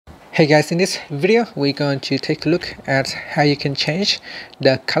Hey guys, in this video we're going to take a look at how you can change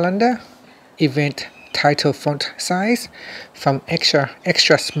the calendar event title font size from extra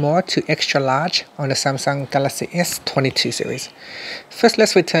small to extra large on the Samsung Galaxy S22 series. First,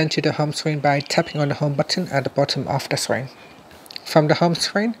 let's return to the home screen by tapping on the home button at the bottom of the screen. From the home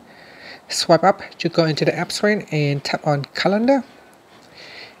screen, swipe up to go into the app screen and tap on calendar.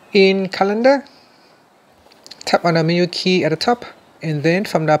 In calendar, tap on the menu key at the top, and then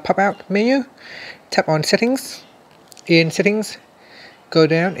from the pop-out menu, tap on settings. In settings, go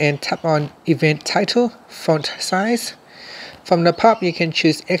down and tap on event title font size. From the pop, you can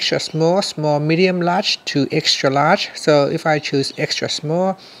choose extra small, small, medium, large to extra large. So if I choose extra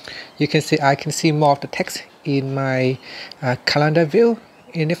small, you can see I can see more of the text in my calendar view.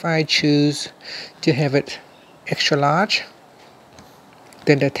 And if I choose to have it extra large,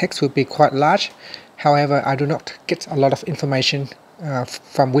 then the text will be quite large. However, I do not get a lot of information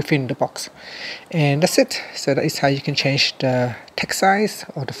from within the box. And that's it. So that is how you can change the text size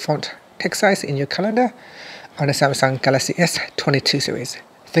or the font text size in your calendar on the Samsung Galaxy S22 series.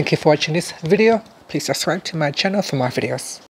 Thank you for watching this video. Please subscribe to my channel for more videos.